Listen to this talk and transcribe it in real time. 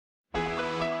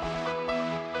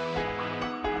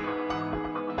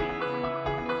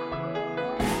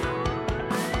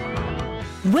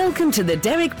Welcome to the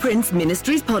Derek Prince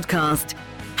Ministries podcast,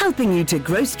 helping you to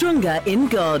grow stronger in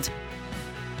God.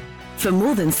 For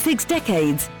more than 6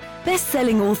 decades,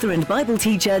 best-selling author and Bible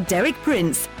teacher Derek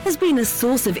Prince has been a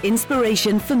source of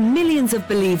inspiration for millions of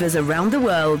believers around the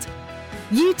world.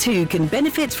 You too can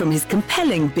benefit from his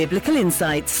compelling biblical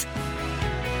insights.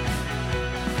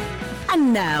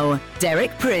 And now,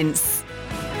 Derek Prince.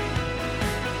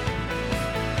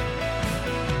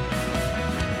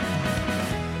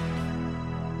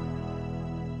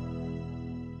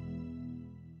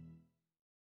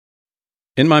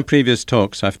 In my previous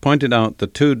talks, I've pointed out the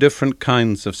 2 different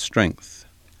kinds of strength.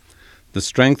 The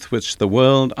strength which the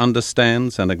world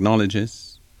understands and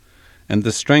acknowledges, and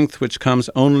the strength which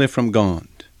comes only from God,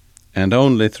 and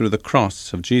only through the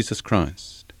cross of Jesus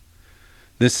Christ.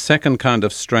 This second kind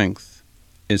of strength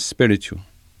is spiritual.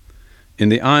 In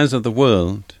the eyes of the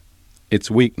world, it's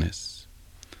weakness.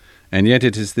 And yet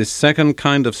it is this second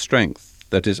kind of strength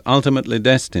that is ultimately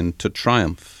destined to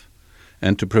triumph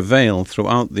and to prevail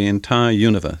throughout the entire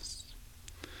universe.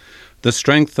 The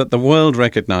strength that the world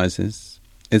recognizes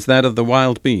is that of the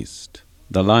wild beast,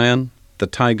 the lion, the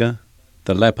tiger,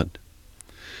 the leopard.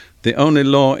 The only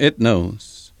law it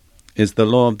knows is the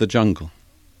law of the jungle.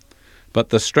 But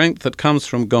the strength that comes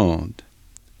from God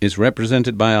is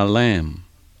represented by a lamb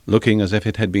looking as if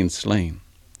it had been slain.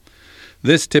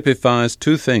 This typifies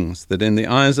 2 things that in the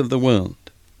eyes of the world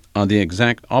are the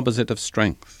exact opposite of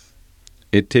strength.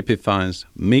 It typifies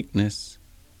meekness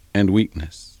and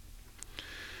weakness.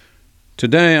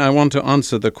 Today I want to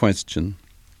answer the question,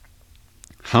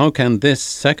 how can this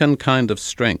second kind of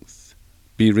strength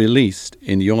be released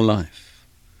in your life?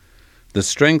 The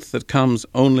strength that comes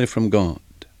only from God.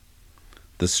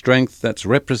 The strength that's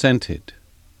represented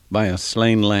by a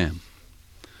slain lamb.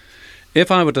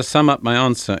 If I were to sum up my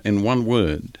answer in one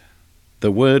word, the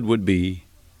word would be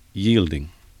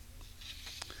yielding.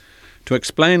 To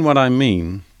explain what I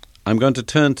mean, I'm going to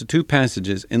turn to 2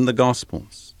 passages in the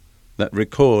Gospels that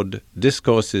record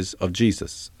discourses of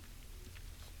Jesus.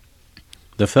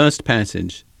 The first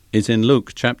passage is in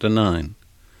Luke chapter 9,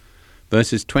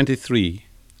 verses 23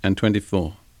 and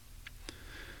 24.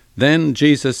 Then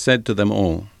Jesus said to them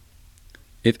all,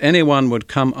 "If anyone would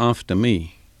come after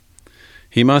me,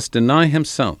 he must deny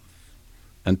himself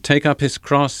and take up his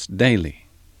cross daily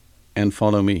and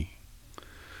follow me.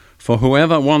 For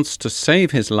whoever wants to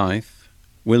save his life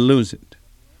will lose it,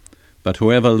 but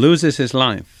whoever loses his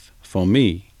life for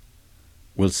me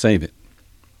will save it."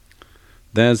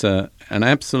 There's an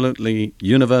absolutely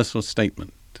universal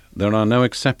statement. There are no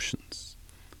exceptions.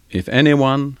 If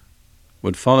anyone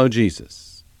would follow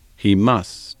Jesus, he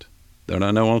must, there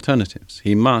are no alternatives,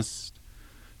 he must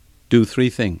do 3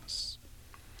 things.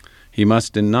 He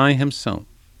must deny himself,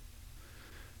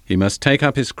 he must take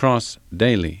up his cross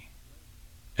daily,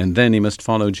 and then he must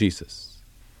follow Jesus.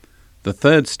 The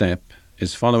 3rd step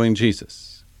is following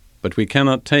Jesus, but we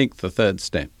cannot take the 3rd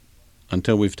step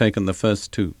until we've taken the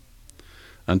first 2,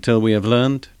 until we have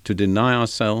learned to deny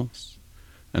ourselves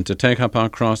and to take up our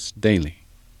cross daily.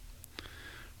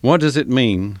 What does it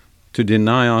mean to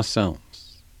deny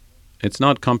ourselves? It's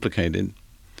not complicated.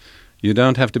 You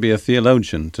don't have to be a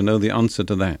theologian to know the answer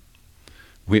to that.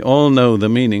 We all know the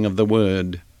meaning of the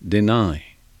word deny.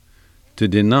 To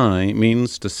deny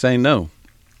means to say no,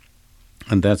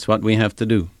 and that's what we have to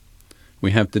do.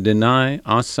 We have to deny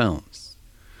ourselves.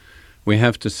 We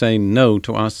have to say no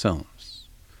to ourselves.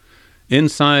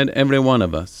 Inside every one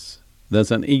of us,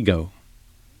 there's an ego,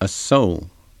 a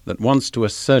soul that wants to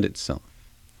assert itself.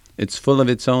 It's full of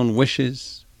its own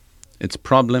wishes, its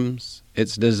problems,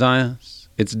 its desires,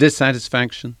 its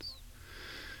dissatisfactions.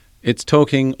 It's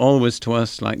talking always to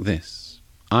us like this: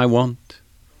 I want,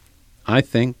 I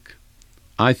think,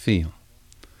 I feel,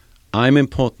 I'm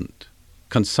important,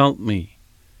 consult me,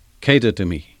 cater to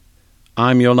me,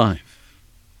 I'm your life.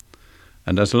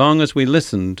 And as long as we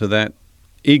listen to that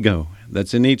ego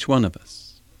that's in each one of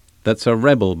us, that's a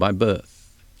rebel by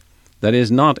birth, that is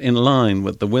not in line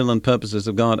with the will and purposes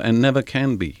of God and never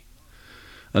can be,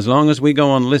 as long as we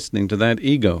go on listening to that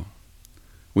ego,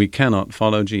 we cannot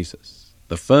follow Jesus.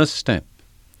 The first step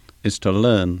is to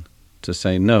learn to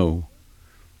say no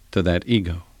to that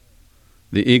ego.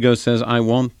 The ego says, I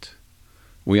want.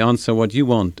 We answer, what you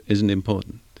want isn't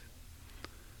important.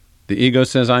 The ego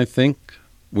says, I think.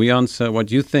 We answer,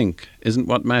 what you think isn't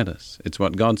what matters. It's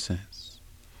what God says.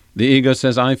 The ego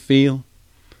says, I feel.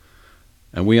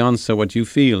 And we answer, what you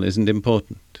feel isn't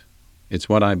important. It's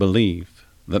what I believe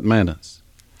that matters.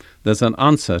 There's an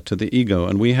answer to the ego,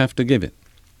 and we have to give it.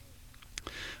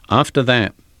 After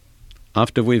that,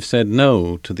 after we've said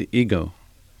no to the ego,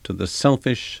 to the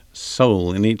selfish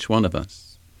soul in each one of us,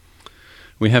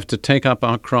 We have to take up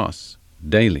our cross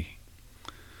daily.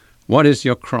 What is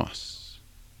your cross?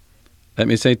 Let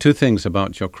me say two things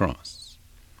about your cross.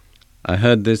 I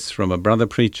heard this from a brother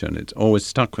preacher, and it's always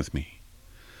stuck with me.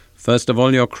 First of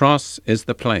all, your cross is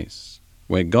the place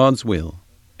where God's will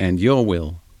and your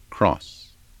will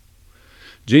cross.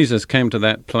 Jesus came to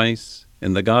that place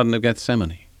in the Garden of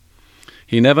Gethsemane.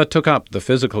 He never took up the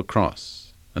physical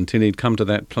cross until he'd come to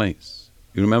that place.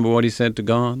 You remember what he said to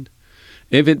God?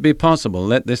 If it be possible,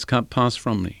 let this cup pass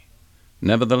from me.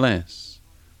 Nevertheless,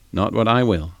 not what I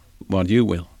will, what you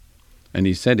will. And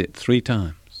he said it 3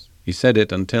 times. He said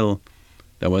it until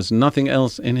there was nothing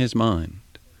else in his mind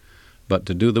but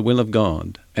to do the will of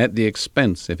God at the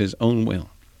expense of his own will.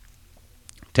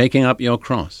 Taking up your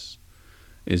cross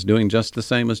is doing just the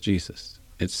same as Jesus.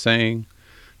 It's saying,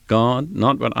 God,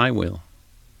 not what I will,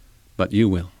 but you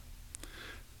will.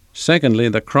 Secondly,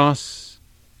 the cross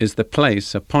is the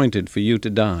place appointed for you to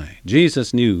die.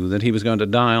 Jesus knew that he was going to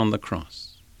die on the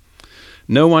cross.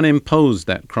 No one imposed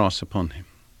that cross upon him.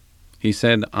 He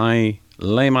said, I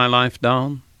lay my life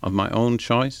down of my own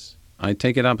choice. I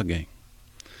take it up again.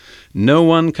 No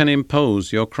one can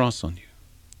impose your cross on you.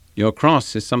 Your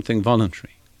cross is something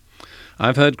voluntary.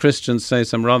 I've heard Christians say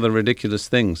some rather ridiculous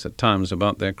things at times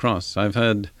about their cross. I've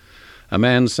heard a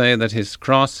man say that his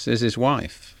cross is his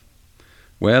wife.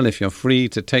 Well, if you're free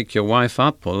to take your wife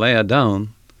up or lay her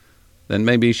down, then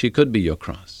maybe she could be your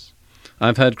cross.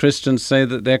 I've heard Christians say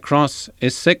that their cross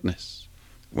is sickness.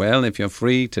 Well, if you're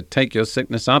free to take your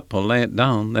sickness up or lay it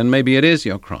down, then maybe it is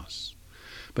your cross.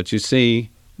 But you see,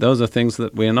 those are things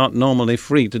that we're not normally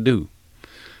free to do.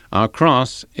 Our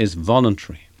cross is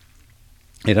voluntary.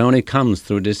 It only comes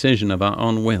through a decision of our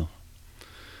own will.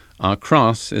 Our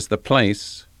cross is the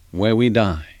place where we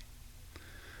die.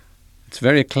 It's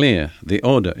very clear, the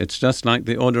order. It's just like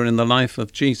the order in the life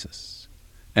of Jesus.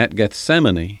 At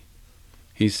Gethsemane,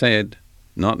 he said,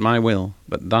 not my will,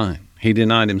 but thine. He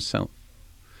denied himself.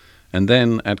 And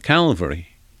then at Calvary,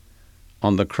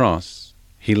 on the cross,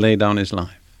 he laid down his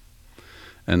life.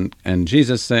 And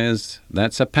Jesus says,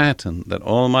 that's a pattern that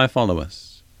all my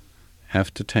followers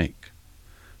have to take.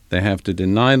 They have to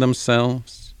deny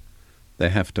themselves. They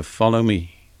have to follow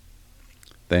me.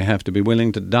 They have to be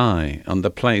willing to die on the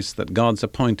place that God's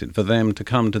appointed for them to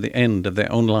come to the end of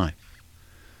their own life.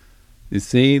 You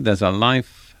see, there's a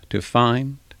life to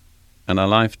find and a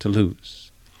life to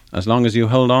lose. As long as you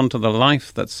hold on to the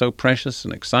life that's so precious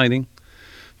and exciting,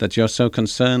 that you're so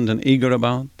concerned and eager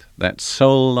about, that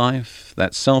soul life,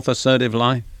 that self-assertive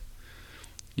life,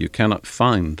 you cannot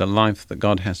find the life that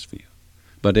God has for you.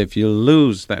 But if you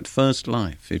lose that first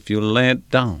life, if you lay it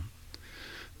down,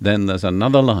 then there's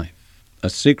another life, a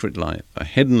secret life, a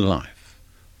hidden life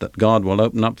that God will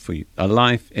open up for you, a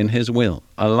life in his will,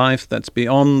 a life that's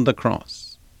beyond the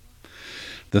cross.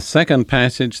 The second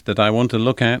passage that I want to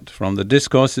look at from the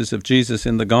discourses of Jesus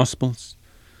in the Gospels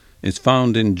is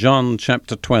found in John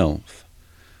chapter 12,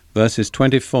 verses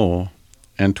 24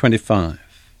 and 25.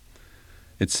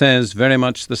 It says very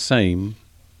much the same,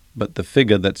 but the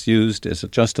figure that's used is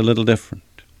just a little different.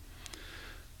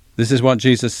 This is what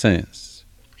Jesus says,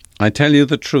 I tell you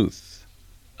the truth,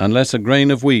 unless a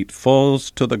grain of wheat falls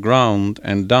to the ground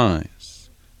and dies,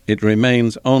 it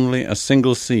remains only a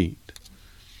single seed.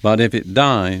 But if it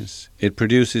dies, it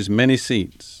produces many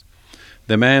seeds.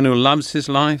 The man who loves his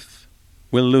life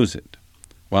will lose it,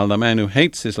 while the man who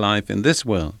hates his life in this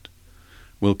world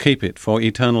will keep it for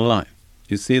eternal life.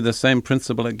 You see the same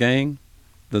principle again?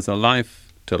 There's a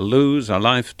life to lose, a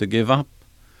life to give up,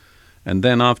 and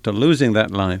then after losing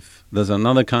that life, there's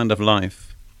another kind of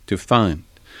life to find.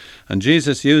 And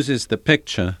Jesus uses the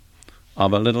picture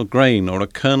of a little grain or a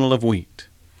kernel of wheat.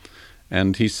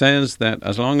 And he says that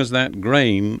as long as that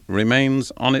grain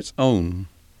remains on its own,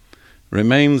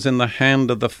 remains in the hand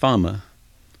of the farmer,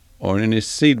 or in his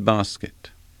seed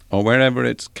basket, or wherever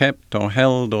it's kept or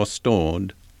held or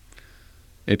stored,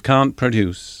 it can't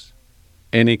produce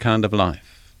any kind of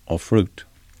life or fruit.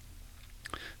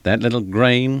 That little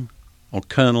grain or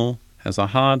kernel has a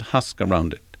hard husk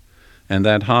around it, and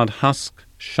that hard husk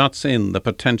shuts in the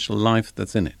potential life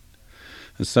that's in it.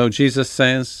 And so Jesus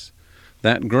says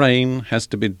that grain has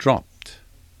to be dropped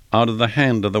out of the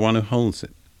hand of the one who holds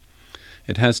it.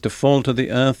 It has to fall to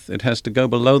the earth. It has to go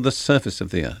below the surface of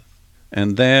the earth.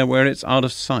 And there, where it's out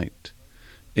of sight,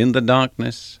 in the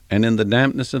darkness and in the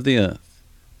dampness of the earth,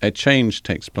 a change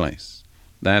takes place.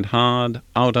 That hard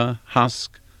outer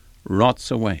husk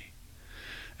rots away.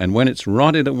 And when it's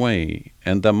rotted away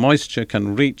and the moisture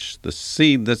can reach the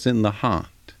seed that's in the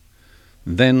heart,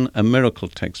 then a miracle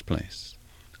takes place.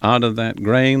 Out of that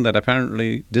grain that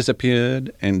apparently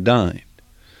disappeared and died,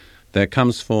 there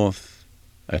comes forth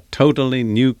a totally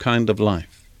new kind of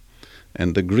life.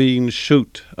 And the green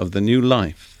shoot of the new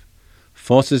life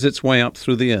forces its way up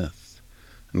through the earth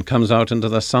and comes out into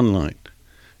the sunlight,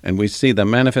 and we see the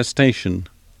manifestation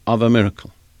of a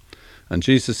miracle. And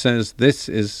Jesus says this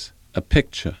is a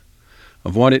picture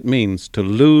of what it means to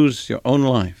lose your own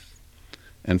life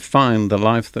and find the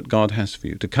life that God has for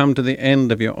you, to come to the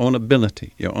end of your own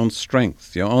ability, your own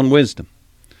strength, your own wisdom,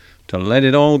 to let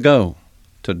it all go,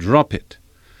 to drop it,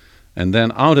 and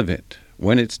then out of it,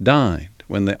 when it's died,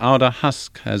 when the outer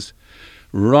husk has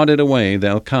rotted away,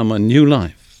 there'll come a new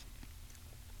life.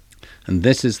 And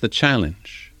this is the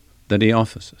challenge that he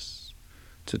offers us.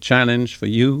 It's a challenge for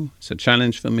you, it's a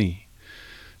challenge for me.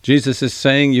 Jesus is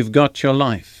saying, you've got your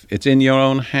life. It's in your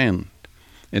own hand.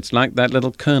 It's like that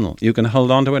little kernel. You can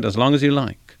hold on to it as long as you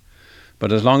like.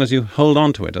 But as long as you hold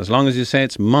on to it, as long as you say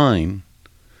it's mine,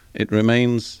 it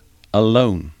remains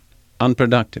alone,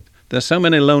 unproductive. There's so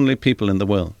many lonely people in the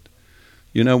world.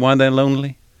 You know why they're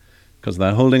lonely? Because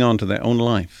they're holding on to their own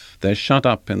life. They're shut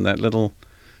up in that little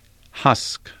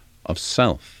husk of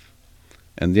self,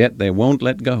 and yet they won't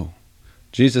let go.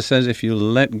 Jesus says if you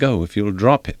let go, if you'll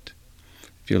drop it,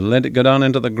 if you let it go down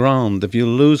into the ground, if you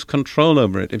lose control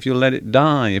over it, if you let it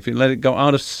die, if you let it go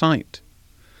out of sight,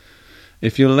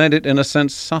 if you let it, in a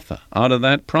sense, suffer out of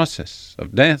that process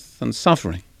of death and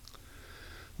suffering,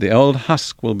 the old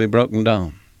husk will be broken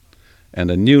down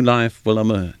and a new life will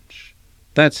emerge.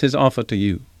 That's his offer to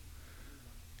you.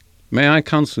 May I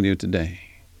counsel you today,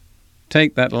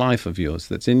 take that life of yours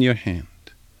that's in your hand,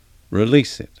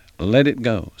 release it, let it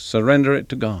go, surrender it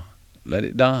to God, let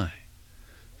it die.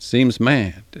 It seems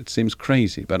mad, it seems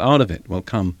crazy, but out of it will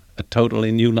come a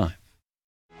totally new life.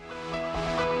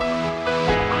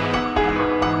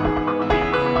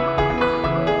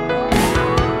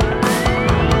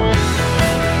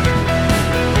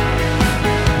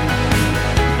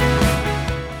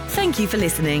 Thank you for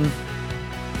listening.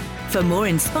 For more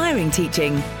inspiring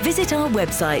teaching, visit our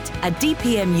website at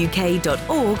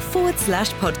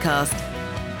dpmuk.org/podcast.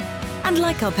 And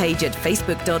like our page at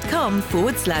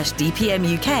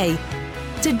facebook.com/DPMUK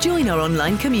to join our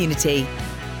online community.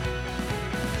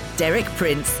 Derek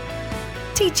Prince,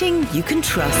 teaching you can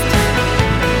trust.